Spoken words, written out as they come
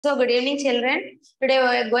So good evening children. Today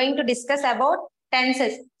we are going to discuss about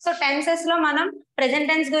tenses. So tenses lo manam present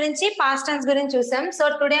tense gurinchi past tense gurinchi chusam. So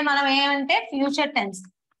today manam emante future tense.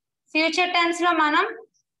 Future tense lo manam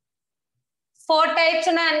 4 types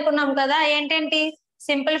unnai anukunnam kada. Ententi?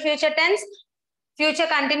 Simple future tense, future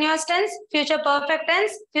continuous tense, future perfect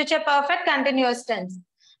tense, future perfect continuous tense.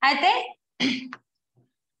 Aithe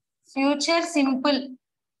future simple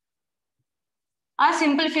ఆ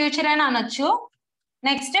simple future అని అనొచ్చు.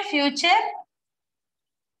 Next future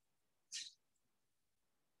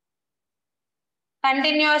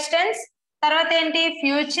continuous tense, తర్వాత ఏంటి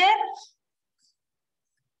future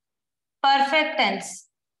perfect tense,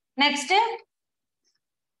 next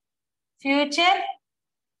future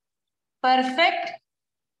perfect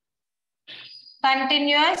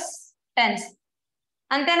continuous tense.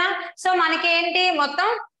 అంతేనా? So మనకి ఏంటి మొత్తం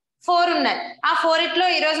 4 ఉన్నాయి. ఆ 4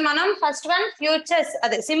 ఈ రోజు మనం ఫస్ట్ వన్ ఫ్యూచర్స్,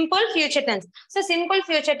 అదే simple future tense. So simple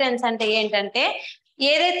future tense అంటే ఏంటంటే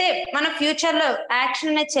ఏదైతే మన ఫ్యూచర్ లో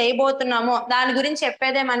యాక్షన్ అనేది చేయబోతున్నామో దాని గురించి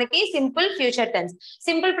చెప్పేదే మనకి simple future tense.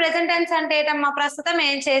 Simple present tense అంటే ఏంటమ్మా, ప్రస్తుతం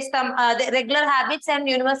ఏం చేస్తాం, అదే regular habits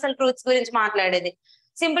and universal truths గురించి మాట్లాడేది.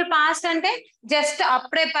 సింపుల్ పాస్ట్ అంటే జస్ట్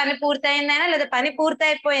అప్పుడే పని పూర్తయిందైనా లేదా పని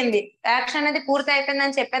పూర్తయిపోయింది, యాక్షన్ అనేది పూర్తి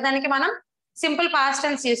అయిపోయిందని చెప్పేదానికి మనం సింపుల్ పాస్ట్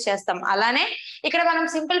టెన్స్ యూజ్ చేస్తాం. అలానే ఇక్కడ మనం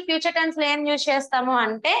సింపుల్ ఫ్యూచర్ టెన్స్ లో ఏం యూజ్ చేస్తాము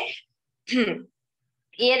అంటే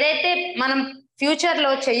ఏదైతే మనం ఫ్యూచర్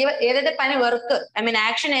లో ఏదైతే పని వర్క్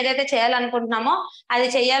యాక్షన్ ఏదైతే చేయాలనుకుంటున్నామో అది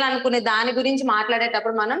చేయాలనుకునే దాని గురించి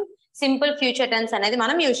మాట్లాడేటప్పుడు మనం సింపుల్ ఫ్యూచర్ టెన్స్ అనేది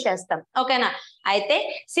మనం యూజ్ చేస్తాం. ఓకేనా? అయితే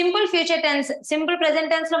simple future tense, simple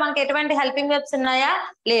present tense లో మనకి ఎటువంటి హెల్పింగ్ వెర్బ్స్ ఉన్నాయా?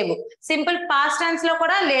 లేవు. సింపుల్ పాస్ట్ టెన్స్ లో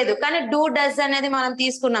కూడా లేదు, కానీ డూ డస్ అనేది మనం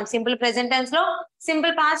తీసుకున్నాం సింపుల్ ప్రెసెంట్ టెన్స్ లో.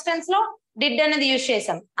 సింపుల్ పాస్ట్ టెన్స్ లో డిడ్ అనేది యూజ్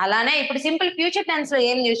చేసాం. అలానే ఇప్పుడు సింపుల్ ఫ్యూచర్ టెన్స్ లో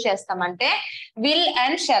ఏం యూజ్ చేస్తాం అంటే విల్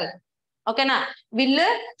అండ్ షల్. ఓకేనా? విల్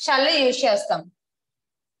షల్ యూజ్ చేస్తాం.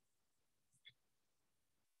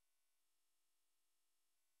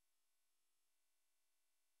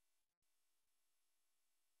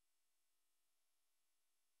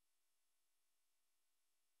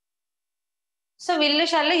 సో విల్లు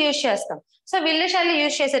షల్లు యూజ్ చేస్తాం. సో విల్లు షల్లు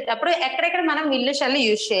యూజ్ చేసేటప్పుడు ఎక్కడెక్కడ మనం విల్లు షల్లు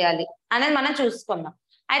యూజ్ చేయాలి అనేది మనం చూసుకుందాం.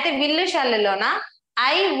 అయితే విల్లు షల్లులోన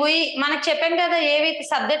ఐ వి మనకు చెప్పాం కదా ఏవి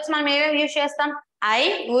సబ్జెక్ట్స్ మనం ఏవేవి యూజ్ చేస్తాం. I,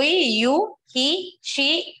 we, you, he, she,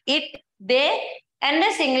 it, they and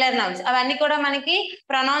singular nouns. అవన్నీ కూడా మనకి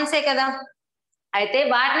ప్రొనౌన్సే కదా. అయితే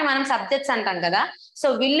వాటిని మనం సబ్జెక్ట్స్ అంటాం కదా. సో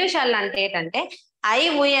విల్లు షల్ అంటే ఏంటంటే ఐ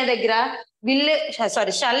వి దగ్గర విల్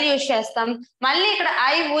షల్ యూజ్ చేస్తాం. మళ్ళీ ఇక్కడ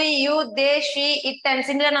I, we, you, they, she, it and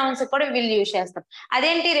singular nouns కూడా విల్ యూజ్ చేస్తాం.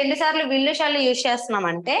 అదేంటి 2 సార్లు విల్లు షల్ యూజ్ చేస్తున్నాం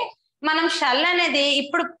అంటే మనం షల్ అనేది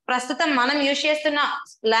ఇప్పుడు ప్రస్తుతం మనం యూజ్ చేస్తున్న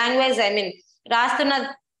లాంగ్వేజ్ రాస్తున్న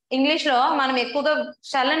ఇంగ్లీష్ లో మనం ఎక్కువగా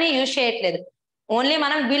షల్ ని యూజ్ చేయట్లేదు. ఓన్లీ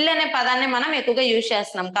మనం విల్ అనే పదాన్ని మనం ఎక్కువగా యూజ్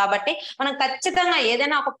చేస్తున్నాం. కాబట్టి మనం ఖచ్చితంగా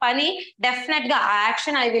ఏదైనా ఒక పని డెఫినెట్ గా ఆ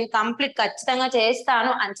యాక్షన్ ఐ విల్ కంప్లీట్ ఖచ్చితంగా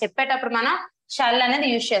చేస్తాను అని చెప్పేటప్పుడు మనం షల్ అనేది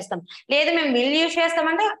యూజ్ చేస్తాం. లేదు మేము విల్ యూజ్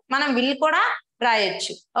చేస్తామంటే మనం విల్ కూడా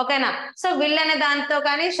రాయొచ్చు. ఓకేనా? సో విల్ అనే దాంతో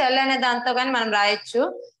కానీ షల్ అనే దాంతో కానీ మనం రాయొచ్చు.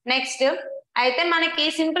 నెక్స్ట్ అయితే మనకి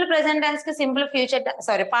సింపుల్ ప్రెసెంట్ టెన్స్ కి సింపుల్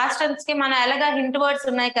ఫ్యూచర్ పాస్ట్ టెన్స్ కి మన ఎలాగా హింట్ వర్డ్స్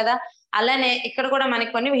ఉన్నాయి కదా, అలానే ఇక్కడ కూడా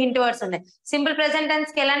మనకి కొన్ని హింట్ వర్డ్స్ ఉన్నాయి. సింపుల్ ప్రెసెంట్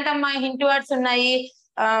టెన్స్ కి ఎలాంటమ్మా హింట్ వర్డ్స్ ఉన్నాయి?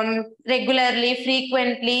 రెగ్యులర్లీ,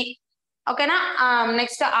 ఫ్రీక్వెంట్లీ, ఓకేనా,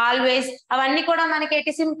 నెక్స్ట్ ఆల్వేస్, అవన్నీ కూడా మనకి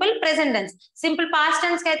ఏంటి simple present tense. Simple past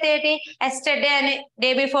tense కి అయితే ఏంటి ఎస్టర్డే అని,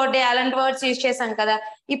 డే బిఫోర్ డే అలాంటి వర్డ్స్ యూజ్ చేసాం కదా.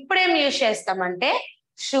 ఇప్పుడేం యూజ్ చేస్తామంటే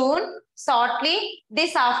షూన్, shortly,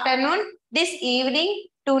 this afternoon, this evening,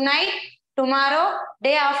 tonight, tomorrow,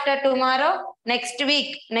 day after tomorrow, next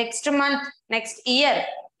week, next month, next year,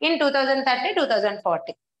 in 2030,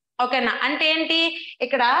 2040. ఓకేనా? అంటే ఏంటి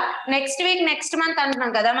ఇక్కడ నెక్స్ట్ వీక్, నెక్స్ట్ మంత్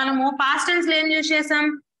అంటున్నాం కదా. మనము పాస్ట్ టెన్స్ లో ఏం యూజ్ చేసాం?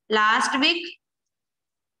 Last week,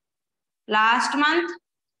 last month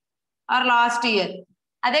or last year,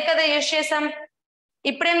 అదే కదా యూజ్ చేసాం.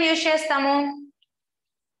 ఇప్పుడేం యూజ్ చేస్తాము?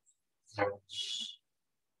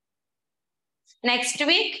 Next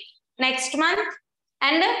week, next month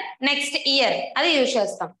and next year అది యూజ్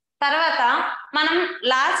చేస్తాం. తర్వాత మనం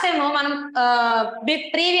లాస్ట్ టైం మనం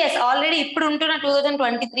ప్రీవియస్ ఆల్రెడీ ఇప్పుడు ఉంటున్న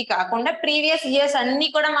 2023 కాకుండా ప్రీవియస్ ఇయర్స్ అన్ని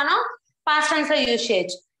కూడా మనం పాస్ట్ టెన్స్ లో యూజ్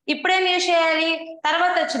చేయొచ్చు. ఇప్పుడేం యూజ్ చేయాలి?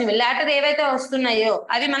 తర్వాత వచ్చినవి లేటర్ ఏవైతే వస్తున్నాయో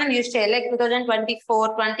అవి మనం యూజ్ చేయాలి. లైక్ 2024,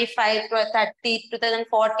 25, 30,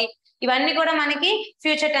 2040 ఇవన్నీ కూడా మనకి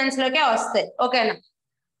ఫ్యూచర్ టెన్స్ లోకే వస్తాయి. ఓకేనా?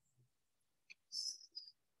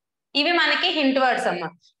 ఇవి మనకి హింట్ వర్డ్స్ అమ్మా.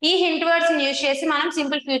 ఈ హింట్ వర్డ్స్ యూజ్ చేసి మనం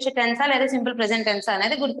సింపుల్ ఫ్యూచర్ టెన్సా లేదా సింపుల్ ప్రెసెంట్ టెన్సా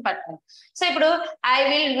అనేది గుర్తుపట్టాలి. సో ఇప్పుడు I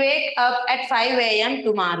will Wake up at 5 AM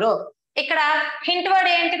tomorrow. ఇక్కడ హింట్ వర్డ్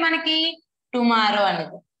ఏంటి మనకి? టుమారో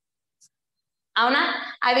అనేది. అవునా?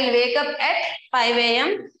 I will wake up at 5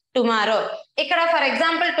 AM tomorrow. ఇక్కడ ఫర్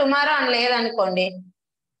ఎగ్జాంపుల్ టుమారో అని లేదనుకోండి,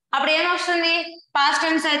 అప్పుడు ఏమొస్తుంది? పాస్ట్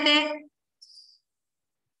టెన్స్ అయితే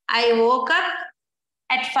I woke up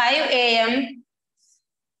at 5 AM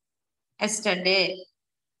yesterday.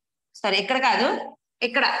 సరే, ఇక్కడ కాదు,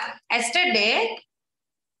 ఇక్కడ yesterday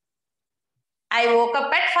I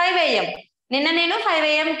woke up at 5 AM. నిన్న నేను 5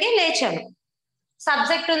 AM కి లేచాను.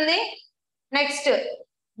 సబ్జెక్ట్ ఉంది. Next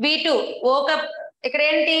V2 woke up. ఇక్కడ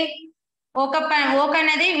ఏంటి? వోకప్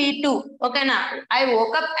అనేది V2. ఓకేనా? I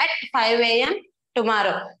woke up at 5 AM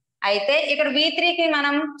tomorrow. అయితే ఇక్కడ V3 కి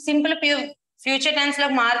మనం సింపుల్ ఫ్యూచర్ టెన్స్ లో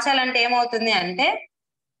మార్చాలంటే ఏమవుతుంది అంటే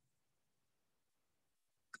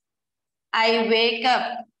I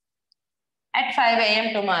wake up at 5 AM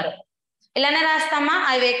tomorrow. ఇలానే రాస్తామా?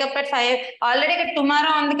 I wake up at 5. ఆల్రెడీ ఇక్కడ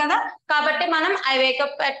టుమారో ఉంది కదా, కాబట్టి మనం I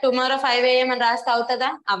wake up at tomorrow 5 AM అని రాస్తే అవుతుందా?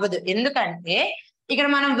 అవ్వదు. ఎందుకంటే ఇక్కడ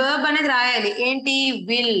మనం వర్బ్ అనేది రాయాలి. ఏంటి?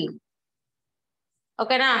 విల్.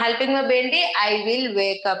 ఓకేనా? హెల్పింగ్ వర్బ్ ఏంటి? I will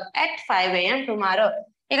wake up at 5 AM tomorrow.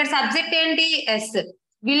 ఇక్కడ సబ్జెక్ట్ ఏంటి? ఎస్.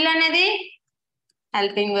 విల్ అనేది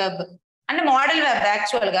హెల్పింగ్ వర్బ్ అంటే మోడల్ వర్బ్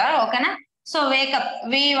యాక్చువల్ గా. ఓకేనా? So wake up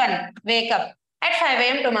V1 wake up at 5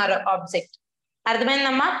 AM tomorrow object.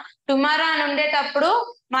 అర్థమైందమ్మా? టుమారో అని ఉండేటప్పుడు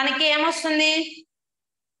మనకి ఏమొస్తుంది?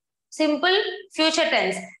 Simple future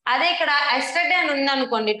tense. అదే ఇక్కడ ఎస్టర్డే అని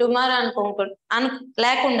ఉందనుకోండి, టుమారో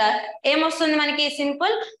లేకుండా ఏమొస్తుంది మనకి?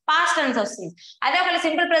 సింపుల్ పాస్ట్ టెన్స్ వస్తుంది. అదే ఒకవేళ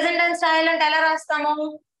సింపుల్ ప్రెసెంట్ టెన్స్ రాయాలంటే ఎలా రాస్తాము?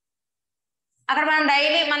 అక్కడ మనం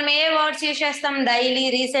డైలీ మనం ఏ వర్డ్స్ యూజ్ చేస్తాం? Daily,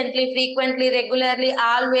 recently, frequently, regularly,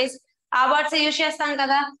 always, ఆ వర్డ్స్ యూజ్ చేస్తాం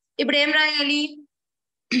కదా. ఇప్పుడు ఏం రాయాలి?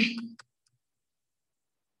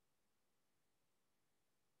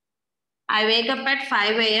 I wake up at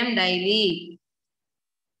 5 AM daily.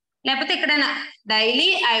 లేకపోతే ఎక్కడైనా daily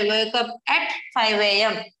I wake up at 5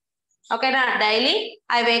 AM. ఓకేనా? Daily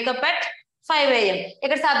I wake up at 5 AM.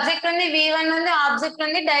 ఇక్కడ సబ్జెక్ట్ ఉంది, V1 ఉంది, ఆబ్జెక్ట్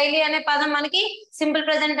ఉంది. డైలీ అనే పదం మనకి సింపుల్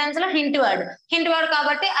ప్రెసెంట్ టెన్స్ లో హింట్ వర్డ్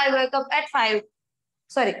కాబట్టి ఐ వేకప్ ఎట్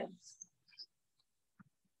 5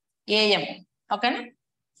 AM. ఓకేనా?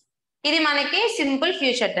 ఇది మనకి సింపుల్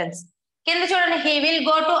ఫ్యూచర్ టెన్స్. కింద చూడండి, he will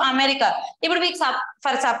go to America. ఇప్పుడు మీకు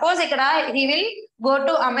ఫర్ సపోజ్ ఇక్కడ he will go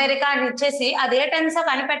to America అని ఇచ్చేసి అదే టెన్స్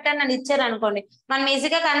కనిపెట్టండి అని ఇచ్చారు అనుకోండి, మనం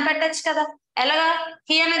ఈజీగా కనిపెట్టచ్చు కదా. ఎలాగా?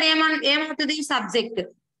 హీ అనేది ఏమవుతుంది? సబ్జెక్ట్.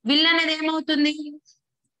 విల్ అనేది ఏమవుతుంది?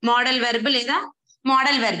 మోడల్ వెర్బ్ లేదా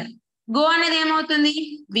మోడల్ వెర్బ్. గో అనేది ఏమవుతుంది?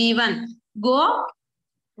 V1. Go,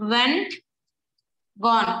 vent,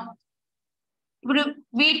 gone. ఇప్పుడు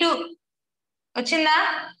V2 వచ్చిందా?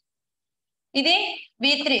 ఇది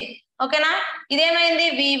V3. ఓకేనా? ఇదేమైంది?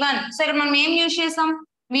 V1. సో ఇక్కడ మనం ఏం యూజ్ చేసాం?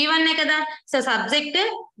 V1 కదా. So subject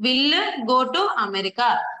will go to America.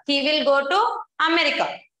 He will go to America.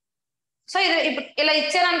 So ఇది ఇప్పుడు ఇలా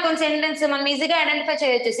ఇచ్చారనుకోండి సెంటెన్స్, మనం ఈజీగా ఐడెంటిఫై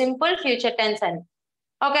చేయొచ్చు సింపుల్ ఫ్యూచర్ టెన్స్ అని.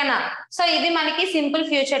 ఓకేనా? సో ఇది మనకి సింపుల్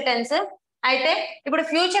ఫ్యూచర్ టెన్స్. అయితే ఇప్పుడు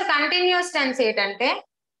ఫ్యూచర్ కంటిన్యూస్ టెన్స్ ఏంటంటే,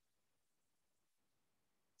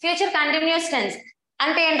 ఫ్యూచర్ కంటిన్యూస్ టెన్స్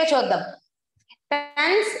అంటే ఏంటో చూద్దాం.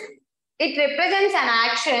 Tense it represents an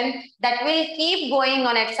action that will keep going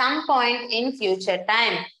on at some point in future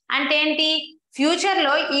time. అంటే ఏంటి? ఫ్యూచర్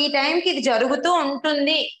లో ఈ టైంకి ఇది జరుగుతూ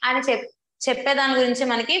ఉంటుంది అని చెప్పే దాని గురించి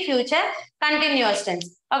మనకి ఫ్యూచర్ కంటిన్యూస్ టెన్స్.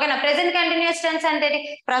 ఓకేనా? ప్రెసెంట్ కంటిన్యూస్ టెన్స్ అంటే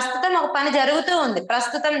ప్రస్తుతం ఒక పని జరుగుతూ ఉంది,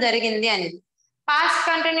 ప్రస్తుతం జరిగింది అనేది. పాస్ట్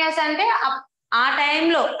కంటిన్యూస్ అంటే ఆ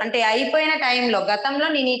టైంలో, అంటే అయిపోయిన టైంలో, గతంలో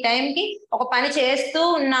నేను ఈ టైంకి ఒక పని చేస్తూ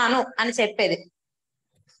ఉన్నాను అని చెప్పేది.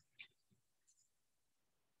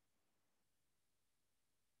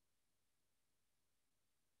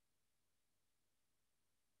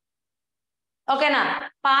 ఓకేనా?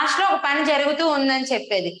 పాస్ట్ లో ఒక పని జరుగుతూ ఉందని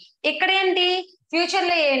చెప్పేది. ఇక్కడ ఏంటి? ఫ్యూచర్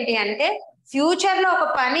లో ఏంటి అంటే, ఫ్యూచర్ లో ఒక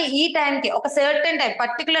పని ఈ టైంకి, ఒక సర్టెన్ టైం,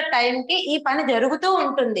 పర్టికులర్ టైంకి ఈ పని జరుగుతూ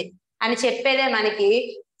ఉంటుంది అని చెప్పేదే మనకి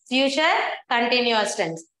ఫ్యూచర్ కంటిన్యూస్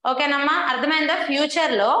టెన్స్. ఓకేనమ్మా? అర్థమైందా?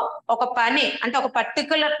 ఫ్యూచర్ లో ఒక పని అంటే ఒక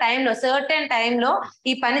పర్టికులర్ టైంలో, సర్టెన్ టైంలో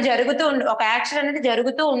ఈ పని జరుగుతూ ఒక యాక్షన్ అనేది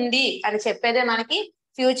జరుగుతూ ఉంది అని చెప్పేదే మనకి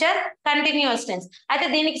ఫ్యూచర్ కంటిన్యూస్ టెన్స్. అయితే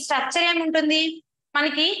దీనికి స్ట్రక్చర్ ఏముంటుంది?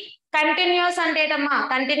 మనకి కంటిన్యూస్ అంటే ఏంటమ్మా?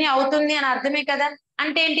 కంటిన్యూ అవుతుంది అని అర్థమే కదా.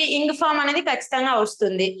 అంటే ఏంటి? ఇంగ్ ఫామ్ అనేది ఖచ్చితంగా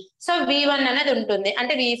వస్తుంది. సో V1 అనేది ఉంటుంది,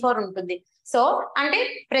 అంటే V4 ఉంటుంది. సో అంటే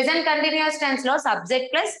ప్రెసెంట్ కంటిన్యూస్ టెన్స్ లో subject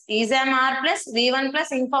plus ఈజామార్ plus V1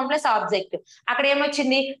 plus ing form plus object. అక్కడ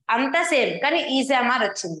ఏమొచ్చింది? అంతా సేమ్, కానీ ఈజామార్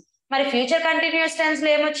వచ్చింది. మరి ఫ్యూచర్ కంటిన్యూస్ టెన్స్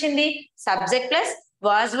లో ఏమొచ్చింది? Subject plus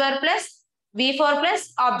was verb plus V4 plus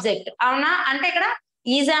object. అవునా? అంటే ఇక్కడ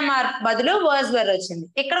ఈజామార్ బదులు వాజ్ వర్బ్ వచ్చింది.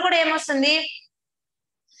 ఇక్కడ కూడా ఏమొస్తుంది?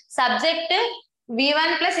 Subject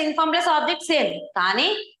V1 plus ing form plus object same, కానీ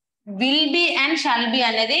will be and shall be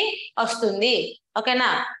అనేది వస్తుంది. ఓకేనా?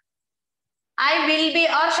 I will be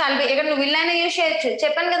or shall be. ఇక్కడ నువ్వు విల్ అయినా యూజ్ చేయొచ్చు.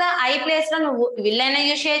 చెప్పాను కదా, ఐ ప్లేస్ లో నువ్వు విల్ అయినా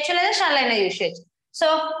యూజ్ చేయొచ్చు లేదా షాల్ అయినా యూజ్ చేయొచ్చు. So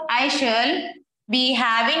I shall be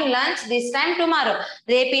having lunch this time tomorrow.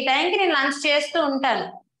 రేపు ఈ టైంకి నేను లంచ్ చేస్తూ ఉంటాను.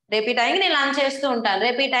 రేపు ఈ టైంకి నేను లంచ్ చేస్తూ ఉంటాను.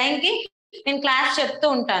 రేపు ఈ టైంకి నేను క్లాస్ చెప్తూ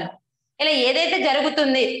ఉంటాను. ఇలా ఏదైతే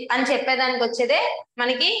జరుగుతుంది అని చెప్పేదానికి వచ్చేదే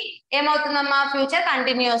మనకి ఏమవుతుందమ్మా, ఫ్యూచర్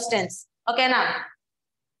కంటిన్యూస్ టెన్స్. ఓకేనా?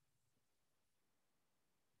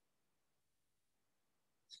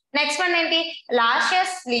 నెక్స్ట్ వన్ ఏంటి,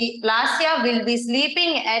 last year will be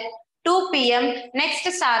sleeping at 2 PM next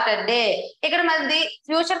Saturday. ఇక్కడ మనది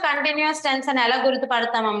ఫ్యూచర్ కంటిన్యూస్ టెన్స్ అని ఎలా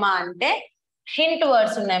గుర్తుపడతామమ్మా అంటే హింట్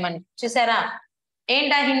వర్డ్స్ ఉన్నాయి మనకి, చూసారా?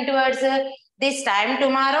 ఏంటా hint words? This time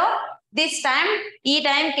tomorrow, this time ఈ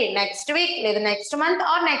టైం కి, నెక్స్ట్ వీక్ లేదా next month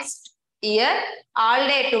or next year, all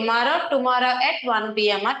day tomorrow, tomorrow at 1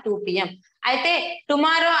 PM are 2 PM. అయితే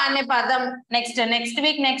టుమారో అనే పదం, నెక్స్ట్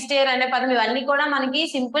వీక్, నెక్స్ట్ ఇయర్ అనే పదం, ఇవన్నీ కూడా మనకి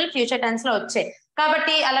సింపుల్ ఫ్యూచర్ టెన్స్ లో వచ్చాయి.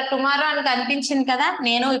 కాబట్టి అలా టుమారో అని కనిపించింది కదా,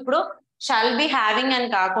 నేను ఇప్పుడు షల్ బి హ్యావింగ్ అని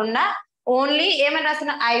కాకుండా ఓన్లీ ఏమని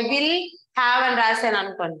రాసిన, ఐ విల్ హ్యావ్ అని రాశాను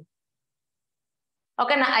అనుకోండి.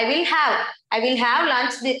 ఓకేనా? I will have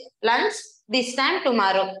lunch this time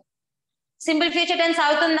tomorrow. Simple future tense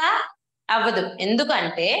అవుతుందా? అవ్వదు.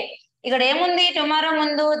 ఎందుకంటే ఇక్కడ ఏముంది, టుమారో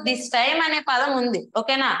ముందు దిస్ టైం అనే పదం ఉంది.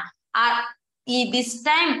 ఓకేనా? ఈ దిస్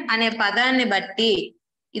టైం అనే పదాన్ని బట్టి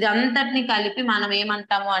ఇదంతటిని కలిపి మనం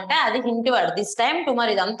ఏమంటాము అంటే అది hint word. This time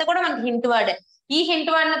tomorrow ఇదంతా కూడా మనకి హింట్ వర్డ్. ఈ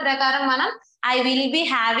హింట్ వర్డ్ ప్రకారం మనం I will be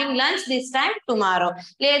having lunch this time tomorrow,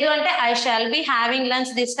 లేదు అంటే I shall be having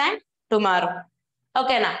lunch this time tomorrow.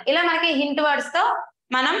 ఓకేనా? ఇలా మనకి హింట్ వర్డ్స్ తో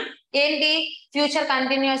మనం ఏంటి ఫ్యూచర్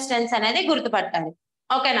కంటిన్యూస్ టెన్స్ అనేది గుర్తుపట్టాలి.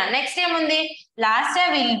 ఓకేనా? నెక్స్ట్ ఏముంది, last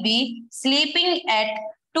year will be sleeping at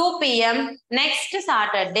 2 PM next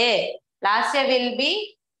Saturday. Last year will be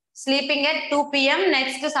sleeping at 2 PM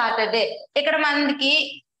next Saturday. ఇక్కడ మనకి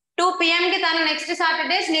 2 PM కి తను నెక్స్ట్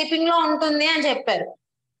సాటర్డే స్లీపింగ్ లో ఉంటుంది అని చెప్పారు.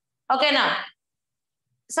 ఓకేనా?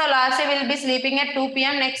 So last year will be sleeping at 2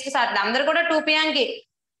 PM next Saturday. అందరు కూడా 2 PM కి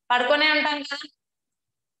పడుకునే ఉంటాం కదా,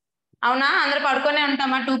 అవునా? అందరు పడుకునే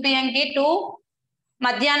ఉంటామా 2 PM కి? 2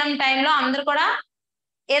 మధ్యాహ్నం టైంలో అందరు కూడా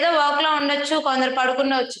ఏదో వర్క్ లో ఉండొచ్చు, కొందరు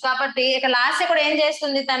పడుకుండొచ్చు. కాబట్టి ఇక లాస్ట్ కూడా ఏం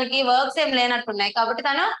చేస్తుంది, తనకి వర్క్స్ ఏం లేనట్టున్నాయి కాబట్టి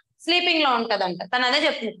తను స్లీపింగ్ లో ఉంటదంట. తను అదే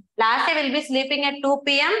చెప్తుంది, last will be sleeping at 2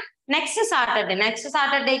 PM next Saturday. Next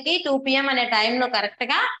సాటర్డేకి 2 PM అనే టైంలో కరెక్ట్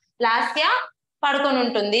గా లాస్ట్ ఇయర్ పడుకొని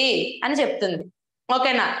ఉంటుంది అని చెప్తుంది.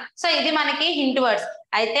 ఓకేనా? సో ఇది మనకి హింట్ వర్డ్స్.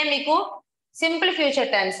 అయితే మీకు సింపుల్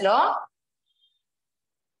ఫ్యూచర్ టెన్స్ లో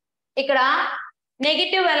ఇక్కడ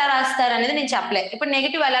నెగిటివ్ ఎలా రాస్తారు అనేది నేను చెప్పలే. ఇప్పుడు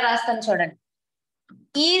నెగిటివ్ ఎలా రాస్తాను చూడండి.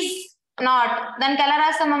 ఈజ్ నాట్, దానికి ఎలా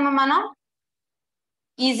రాస్తామమ్మా మనం?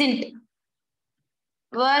 ఈజింట్.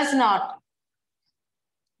 వాజ్ నాట్,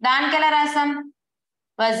 దానికి ఎలా రాస్తాం?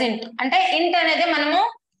 వజింట్. అంటే ఇంట్ అనేది మనము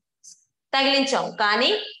తగిలించాం.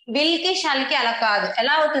 కానీ విల్ కి షల్ కి అలా కాదు.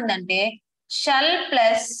 ఎలా అవుతుందంటే shall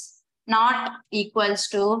plus not equals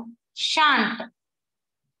to shan't,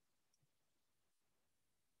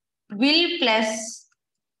 will plus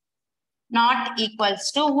not equals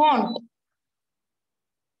to won't.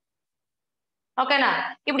 ఓకేనా?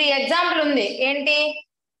 ఇప్పుడు ఈ ఎగ్జాంపుల్ ఉంది ఏంటి,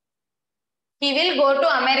 he will go to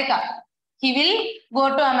America. He will go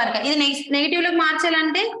to America. ఇది నెగిటివ్ లోకి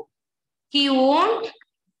మార్చాలంటే he won't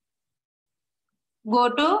go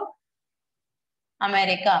to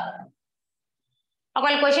America.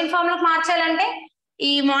 ఒకవేళ క్వశ్చన్ ఫామ్ లోకి మార్చాలంటే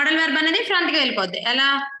ఈ మోడల్ వెర్బ్ అనేది ఫ్రంట్ కి వెళ్ళిపోద్ది. ఎలా?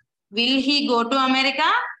 Will he go to America,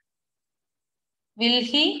 will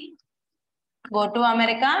he go to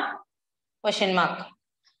America question mark.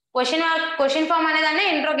 Question form అనే దాన్ని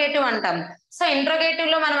ఇంట్రోగేటివ్ అంటాం. సో ఇంట్రోగేటివ్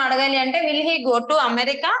లో మనం అడగాలి అంటే will he go to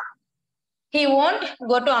America, he won't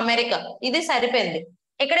go to America. ఇది సరిపోయింది.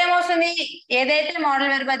 ఇక్కడ ఏమవుతుంది, ఏదైతే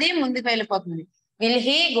మోడల్ వెర్బ్ అది ముందుకు వెళ్ళిపోతుంది. Will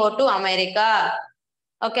he go to America.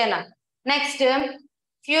 ఓకేనా? నెక్స్ట్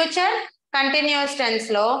ఫ్యూచర్ కంటిన్యూస్ టెన్స్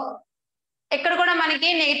లో ఇక్కడ కూడా మనకి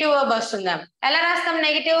నెగిటివ్ వర్బ్ వస్తుంది. ఎలా రాస్తాం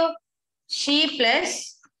negative? She plus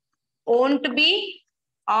won't be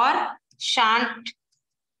are shan't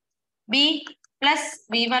B plus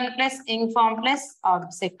V1 plus inform plus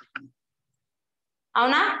object.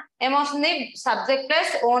 అవునా? ఏమవుతుంది, subject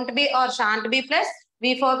plus won't be are shan't B plus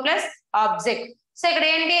V4 plus object. So ఇక్కడ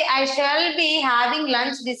ఏంటి, I shall be having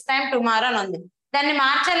lunch this time tomorrow అని ఉంది. దాన్ని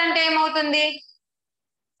మార్చాలంటే ఏమవుతుంది,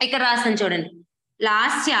 ఇక్కడ రాస్తాను చూడండి.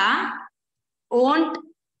 Last year won't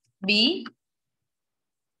be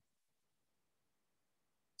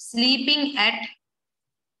sleeping at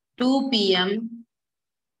 2 PM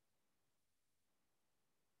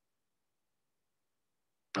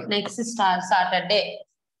next Saturday.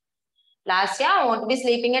 Last year won't be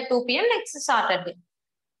sleeping at 2 PM next Saturday.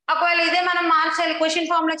 ఒకవేళ ఇదే మనం మార్చాలి, క్వశ్చన్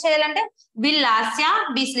ఫామ్ లో చేయాలంటే will Lasya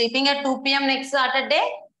B sleeping at 2 PM next Saturday.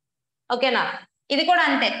 ఓకేనా, ఇది కూడా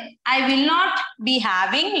అంతే. I will not be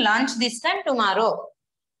having lunch this time tomorrow.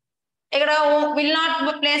 ఇక్కడ విల్ నాట్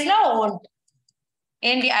ప్లేస్ లో వోంట్.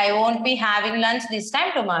 ఏంటి, I won't be having lunch this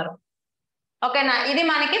time tomorrow. ఓకేనా, ఇది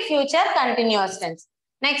మనకి ఫ్యూచర్ కంటిన్యూస్ టెన్స్.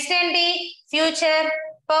 నెక్స్ట్ ఏంటి, future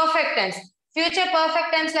perfect tense. Future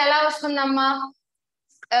perfect tense ఎలా వస్తుందమ్మా,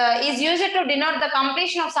 is used to denote the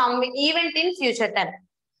completion of some event in future time.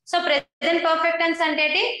 So present perfect tense అంటే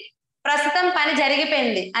ఏంటి, ప్రస్తుతం పని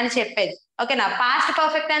జరిగిపోయింది అని చెప్పేది. ఓకేనా, పాస్ట్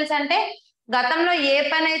పర్ఫెక్ట్ టెన్స్ అంటే గతంలో ఏ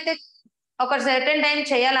పని అయితే ఒక సర్టెన్ టైం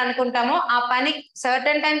చేయాలనుకుంటామో ఆ పని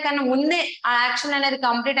సర్టెన్ టైం కన్నా ముందే ఆ యాక్షన్ అనేది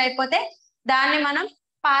కంప్లీట్ అయిపోతే దాన్ని మనం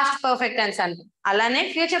పాస్ట్ పర్ఫెక్ట్ టెన్స్ అంటాం. అలానే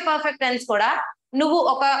ఫ్యూచర్ పర్ఫెక్ట్ టెన్స్ కూడా నువ్వు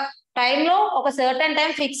ఒక టైంలో ఒక సర్టెన్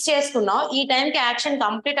టైం ఫిక్స్ చేసుకున్నావు, ఈ టైంకి యాక్షన్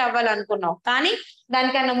కంప్లీట్ అవ్వాలనుకున్నావు, కానీ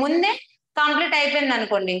దానికన్నా ముందే కంప్లీట్ అయిపోయింది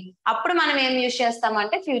అనుకోండి, అప్పుడు మనం ఏం యూజ్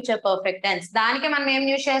చేస్తామంటే ఫ్యూచర్ పర్ఫెక్ట్ టెన్స్. దానికి మనం ఏం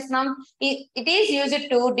యూజ్ చేస్తున్నాం, it is used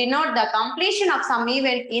to denote the completion of some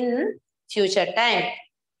event in future time.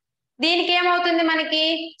 దీనికి ఏమవుతుంది, మనకి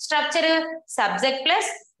structure subject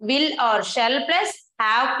plus will or shall plus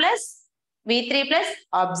have plus V3 plus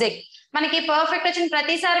object. మనకి పర్ఫెక్ట్ వచ్చిన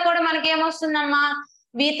ప్రతిసారి కూడా మనకి ఏమొస్తుందమ్మా,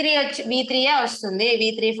 V3 వస్తుంది,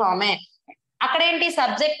 V3 ఫార్మే. అక్కడ ఏంటి,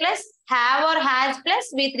 subject plus have are has plus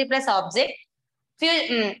V3 plus object.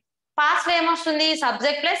 Past లో ఏమొస్తుంది,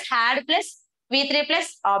 subject plus had plus V3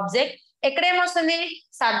 plus object. ఎక్కడ ఏమొస్తుంది,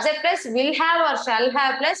 subject plus will have or shall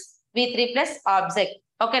have plus V3 plus object.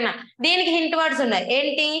 ఓకేనా, దీనికి హింట్ వర్డ్స్ ఉన్నాయి.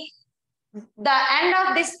 ఏంటి, the end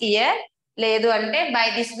of this year, లేదు అంటే by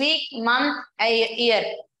this week, month, year.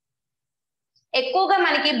 ఎక్కువగా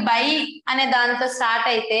మనకి బై అనే దాంతో స్టార్ట్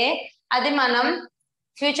అయితే అది మనం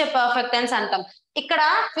ఫ్యూచర్ పర్ఫెక్ట్ టెన్స్ అంటాం. ఇక్కడ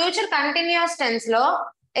ఫ్యూచర్ కంటిన్యూస్ టెన్స్ లో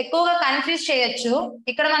ఎక్కువగా కన్ఫ్యూజ్ చేయొచ్చు.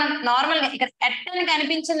 ఇక్కడ మనం నార్మల్ గా ఇక్కడ ఎట్ అని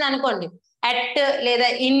కనిపించింది అనుకోండి, ఎట్ లేదా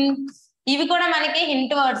ఇన్, ఇవి కూడా మనకి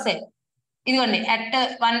హింట్ వర్డ్సే. ఇదిగోండి at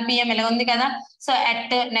 1 PM ఇలా ఉంది కదా, సో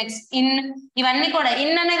at నెక్స్ట్ ఇన్, ఇవన్నీ కూడా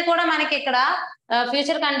ఇన్ అనేది కూడా మనకి ఇక్కడ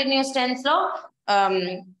ఫ్యూచర్ కంటిన్యూస్ టెన్స్ లో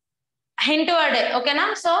హింట్ వర్డ్. ఓకేనా,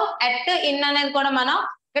 సో at ఇన్ అనేది కూడా మనం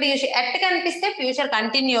ఇక్కడ యూజ్. at కనిపిస్తే ఫ్యూచర్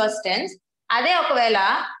కంటిన్యూస్ టెన్స్. అదే ఒకవేళ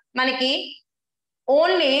మనకి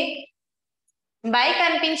ఓన్లీ బై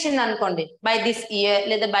కనిపించింది అనుకోండి, బై దిస్ ఇయర్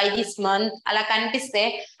లేదా బై దిస్ మంత్ అలా కనిపిస్తే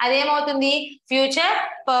అదేమవుతుంది, ఫ్యూచర్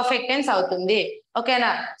పర్ఫెక్ట్ టెన్స్ అవుతుంది. ఓకేనా,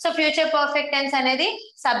 సో ఫ్యూచర్ పర్ఫెక్ట్ టెన్స్ అనేది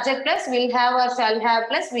subject plus will have or shall have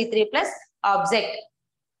plus V3 plus object.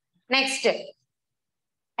 Next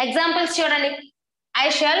examples చూడండి. I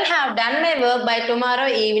shall have done my work by tomorrow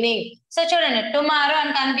evening. So చూడండి, tomorrow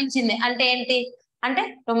అని కనిపించింది అంటే ఏంటి, అంటే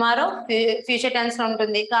టుమారో ఫ్యూచర్ టెన్స్ లో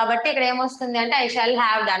ఉంటుంది కాబట్టి ఇక్కడ ఏమొస్తుంది అంటే ఐ షల్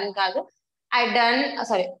హ్యావ్ డన్ కాదు,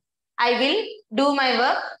 I will do my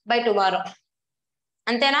work by tomorrow,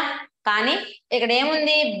 అంతేనా. కానీ ఇక్కడ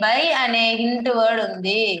ఏముంది, బై అనే హింట్ వర్డ్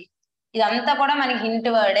ఉంది. ఇదంతా కూడా మనకి హింట్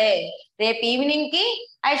వర్డే. రేపు ఈవినింగ్ కి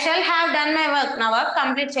I shall have done my work, నా వర్క్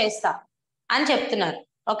కంప్లీట్ చేస్తా అని చెప్తున్నారు.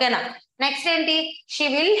 ఓకేనా, నెక్స్ట్ ఏంటి, she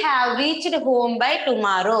will have reached home by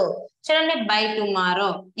tomorrow. చూడండి, బై టుమారో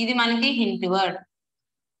ఇది మనకి హింట్ వర్డ్.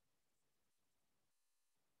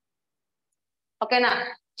 ఓకేనా,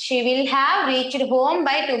 she will have reached home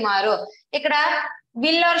by tomorrow. ఇక్కడ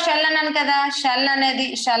విల్ ఆర్ షల్ అన్నాను కదా, షల్ అనేది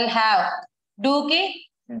షల్ హ్యావ్, డూ కి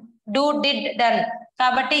డూ డిడ్ డన్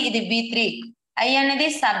కాబట్టి ఇది V3, ఐ అనేది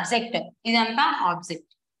సబ్జెక్ట్, ఇదంతా ఆబ్జెక్ట్.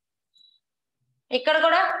 ఇక్కడ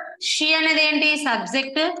కూడా షీ అనేది ఏంటి,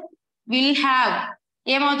 సబ్జెక్ట్, విల్ హ్యావ్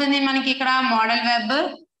ఏమవుతుంది మనకి ఇక్కడ మోడల్ వెబ్,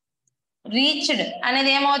 రీచ్డ్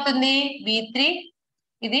అనేది ఏమవుతుంది V3,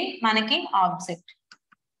 ఇది మనకి ఆబ్జెక్ట్.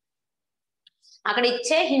 అక్కడ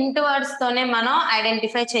ఇచ్చే హింట్ వర్డ్స్ తోనే మనం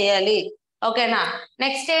ఐడెంటిఫై చేయాలి. ఓకేనా,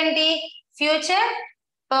 నెక్స్ట్ ఏంటి, future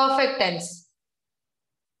perfect tense.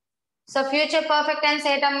 So future perfect tense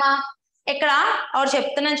ఏంటమ్మా, ఇక్కడ ఒకటి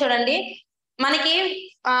చెప్తున్నాను చూడండి. మనకి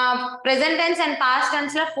present tense and past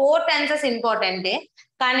tense లో 4 టెన్సెస్ ఇంపార్టెంట్,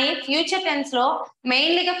 కానీ ఫ్యూచర్ టెన్స్ లో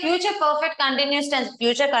మెయిన్లీగా future perfect continuous tense,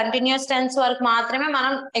 future continuous tense వరకు మాత్రమే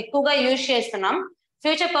మనం ఎక్కువగా యూజ్ చేస్తున్నాం.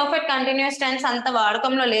 ఫ్యూచర్ పర్ఫెక్ట్ కంటిన్యూస్ టెన్స్ అంత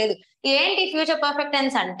వాడకంలో లేదు. ఏంటి ఫ్యూచర్ పర్ఫెక్ట్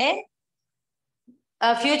టెన్స్ అంటే,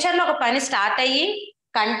 ఫ్యూచర్ లో ఒక పని స్టార్ట్ అయ్యి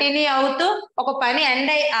కంటిన్యూ అవుతూ ఒక పని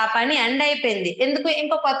ఆ పని ఎండ్ అయిపోయింది, ఎందుకు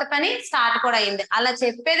ఇంకో కొత్త పని స్టార్ట్ కూడా అయింది, అలా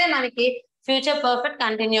చెప్పేదే మనకి ఫ్యూచర్ పర్ఫెక్ట్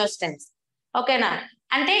కంటిన్యూస్ టెన్స్. ఓకేనా,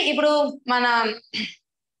 అంటే ఇప్పుడు మన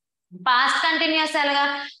పాస్ట్ కంటిన్యూస్ అనగా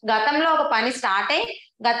గతంలో ఒక పని స్టార్ట్ అయ్యి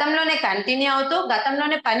గతంలోనే కంటిన్యూ అవుతూ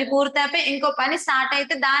గతంలోనే పని పూర్తయిపోయి ఇంకో పని స్టార్ట్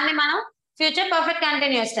అయితే దాన్ని మనం ఫ్యూచర్ పర్ఫెక్ట్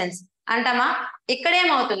కంటిన్యూస్ టెన్స్ అంటామా. ఇక్కడ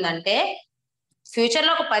ఏమవుతుందంటే ఫ్యూచర్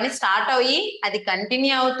లో ఒక పని స్టార్ట్ అయ్యి అది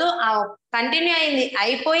కంటిన్యూ అవుతూ కంటిన్యూ అయింది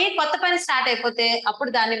అయిపోయి కొత్త పని స్టార్ట్ అయిపోతే అప్పుడు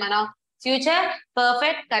దాన్ని మనం ఫ్యూచర్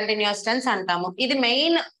పర్ఫెక్ట్ కంటిన్యూస్ టెన్స్ అంటాము. ఇది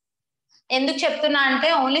మెయిన్. ఎందుకు చెప్తున్నా అంటే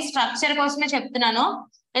ఓన్లీ స్ట్రక్చర్ కోసమే చెప్తున్నాను,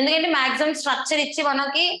 ఎందుకంటే మాక్సిమం స్ట్రక్చర్ ఇచ్చి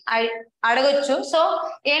మనకి అడగొచ్చు. సో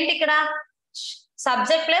ఏంటి ఇక్కడ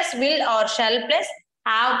subject plus will or shall plus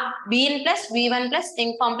have been plus v1 plus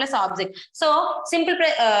ing form plus object. So simple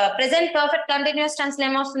present perfect continuous tense లో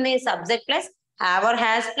ఏమొస్తుంది? subject plus have or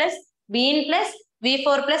has plus been plus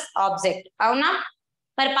v4 plus object. అవునా?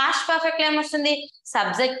 మరి past perfect లో ఏమొస్తుంది?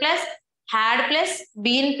 subject plus had plus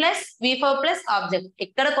been plus v4 plus object.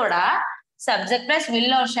 ఇక్కడ కూడా subject plus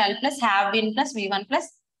will or shall plus have been plus v1 plus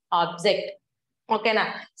object. ఓకేనా?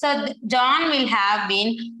 So John will have been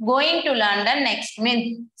going to London next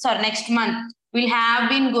month. will have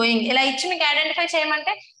been going ఇలా ఇచ్చి మీకు identify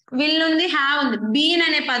చేయమంటే will ఉంది, have ఉంది. been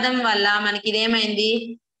అనే పదం వల్ల మనకి ఇదేమైంది?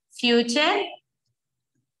 Future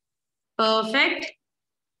perfect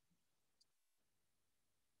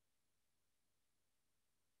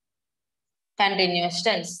continuous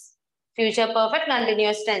tense. Future perfect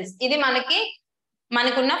continuous tense. ఇది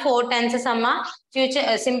మనకున్న 4 టెన్సెస్ అమ్మా. Future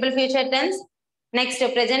simple future tense, next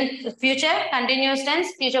present future continuous tense,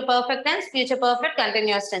 future perfect tense, future perfect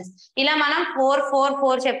continuous tense. ఇలా మనం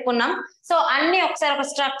 4 చెప్పుకున్నాం. సో అన్ని ఒకసారి ఒక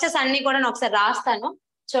స్ట్రక్చర్స్ అన్ని కూడా నేను ఒకసారి రాస్తాను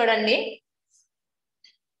చూడండి.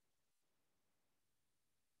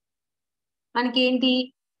 మనకి ఏంటి?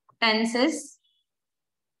 టెన్సెస్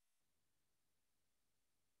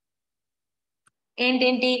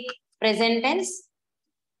ఏంటేంటి? Present tense,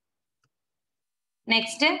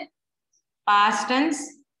 next past tense,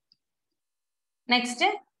 next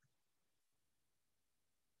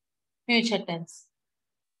future tense.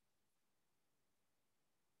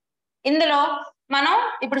 ఇందులో మనం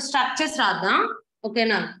ఇప్పుడు స్ట్రక్చర్స్ రాద్దాం.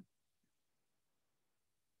 ఓకేనా?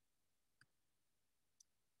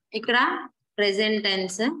 ఇక్కడ present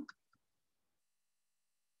tense,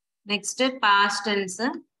 next past tense,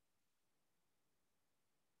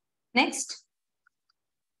 next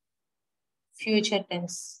future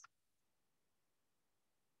tense.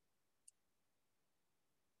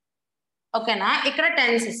 ఓకేనా? ఇక్కడ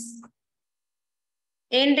టెన్సెస్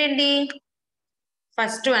ఏంటండి?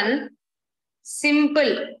 First one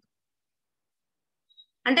simple.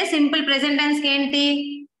 అంటే సింపుల్ ప్రెజెంట్ టెన్స్ ఏంటి?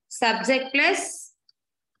 Subject plus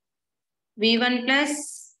v1 plus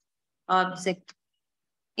object.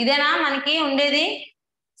 ఇదేనా మనకి ఉండేది?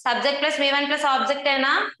 Subject plus v1 plus object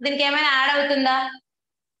అయినా దీనికి ఏమైనా యాడ్ అవుతుందా?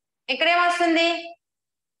 ఇక్కడ ఏమొస్తుంది?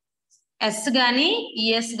 ఎస్ గాని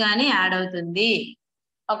ఈఎస్ గాని యాడ్ అవుతుంది.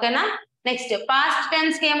 ఓకేనా? నెక్స్ట్ పాస్ట్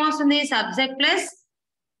టెన్స్ కి ఏమొస్తుంది? Subject plus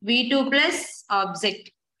v2 plus object.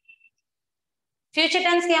 Future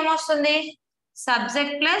tense కి ఏమొస్తుంది?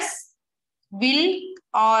 Subject plus will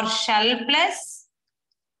or shall plus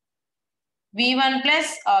v1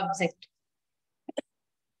 plus object.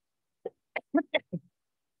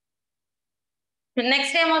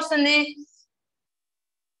 Next ఏమొస్తుంది?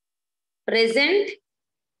 Present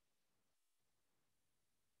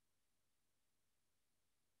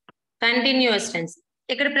continuous tense.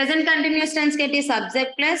 ఇక్కడ ప్రెజెంట్ కంటిన్యూస్ టెన్స్ కి ఏంటి?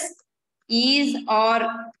 Subject plus is are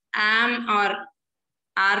am are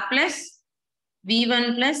are plus v1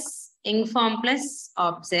 plus ing form plus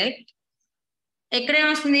object. ఇక్కడ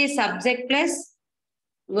ఏమొస్తుంది? Subject plus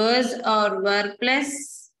was are were plus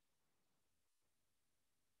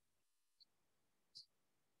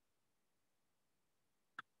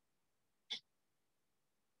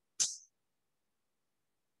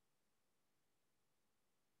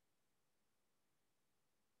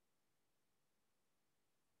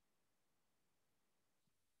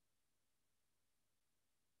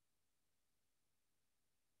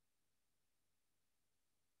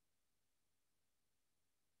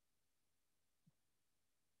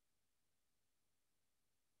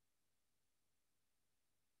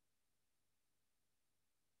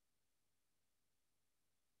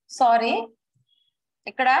sorry,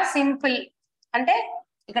 ఇక్కడ simple అంటే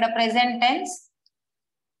ఇక్కడ present tense,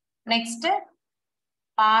 next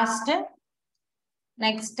past,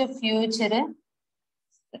 next future.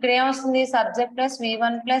 ఇక్కడ ఏమొస్తుంది? Subject plus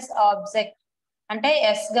v1 plus object అంటే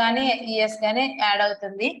yes గాని ES గాని యాడ్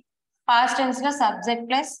అవుతుంది. పాస్ట్ టెన్స్ లో subject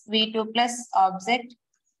plus v2 plus object.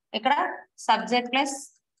 ఇక్కడ subject plus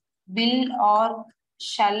will or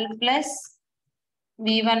shall plus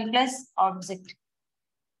v1 plus object.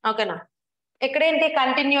 ఓకేనా? ఇక్కడ ఏంటి?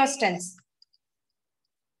 Continuous tense.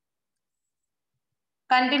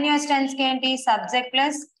 కంటిన్యూస్ టెన్స్ కి ఏంటి? Subject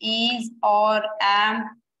plus is are am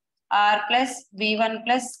are plus v1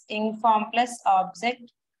 plus ing form plus object.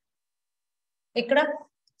 ఇక్కడ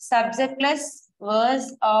subject plus was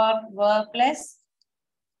are were plus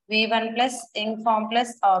V1 plus ing form plus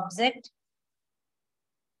object.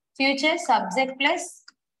 Future subject plus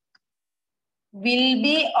will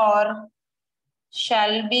be or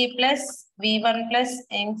shall be plus V1 plus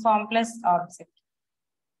ing form plus object.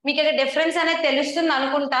 మీకు ఇక్కడ difference అనేది తెలుస్తుంది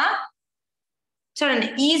అనుకుంటా. చూడండి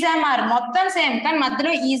is MR మొత్తం same కానీ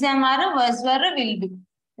మధ్యలో is MR verse were will be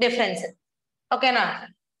difference. ఓకేనా?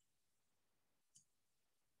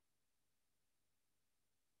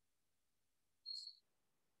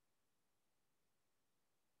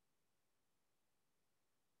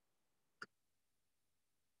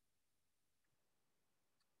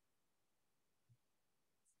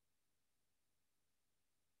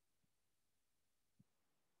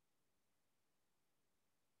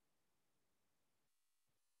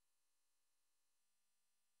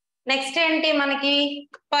 నెక్స్ట్ ఏంటి మనకి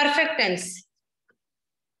perfect tense.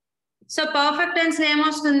 So perfect tense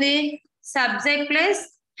ఏమొస్తుంది? Subject plus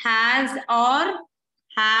has are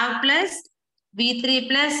have plus V3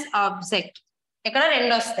 plus object. ఇక్కడ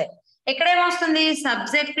రెండు వస్తాయి. ఇక్కడ ఏమొస్తుంది?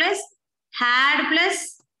 Subject plus had plus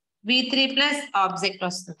V3 plus object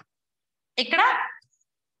వస్తుంది. ఇక్కడ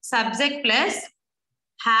subject plus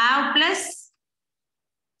have plus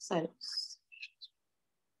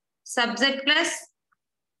subject plus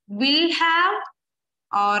will have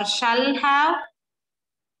or shall have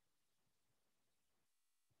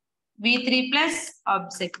V3 plus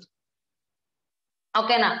object.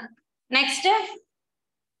 Okay na? Next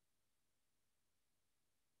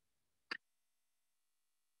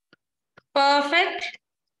perfect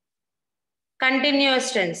continuous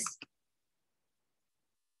tense.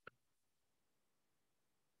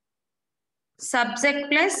 Subject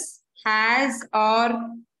plus has or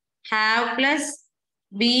have plus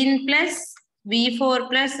been plus V4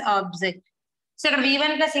 plus object. So ఇక్కడ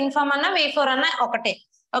V1 plus ing form అన్నా V4 అన్నా ఒకటే.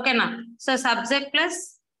 ఓకేనా? So subject plus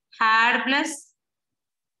had plus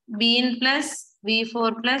been plus V4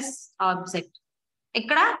 plus object.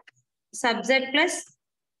 ఇక్కడ subject plus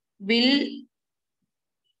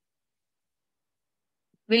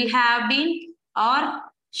will have been or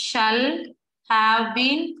shall have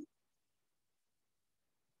been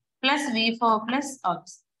plus V4 plus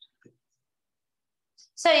object.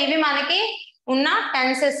 So ఇవి మనకి ఉన్న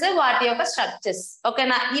tenses వాటి యొక్క స్ట్రక్చర్స్.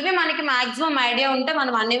 ఓకేనా? ఇవి మనకి మాక్సిమం ఐడియా ఉంటే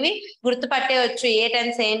మనం అనేవి గుర్తుపట్టేయచ్చు ఏ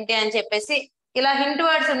టెన్స్ ఏంటి అని చెప్పేసి. ఇలా హింట్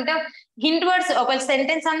వర్డ్స్ ఉంటే హింట్ వర్డ్స్ ఒక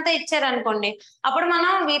సెంటెన్స్ అంతా ఇచ్చారు అనుకోండి, అప్పుడు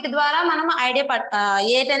మనం వీటి ద్వారా మనం ఐడియా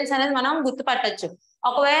ఏ టెన్స్ అనేది మనం గుర్తుపట్టచ్చు.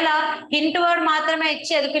 ఒకవేళ హింట్ వర్డ్ మాత్రమే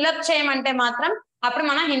ఇచ్చి అది ఫిల్అప్ చేయమంటే మాత్రం అప్పుడు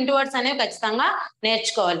మనం హింట్ వర్డ్స్ అనేవి ఖచ్చితంగా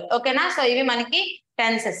నేర్చుకోవాలి. ఓకేనా? సో ఇవి మనకి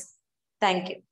టెన్సెస్. Thank you.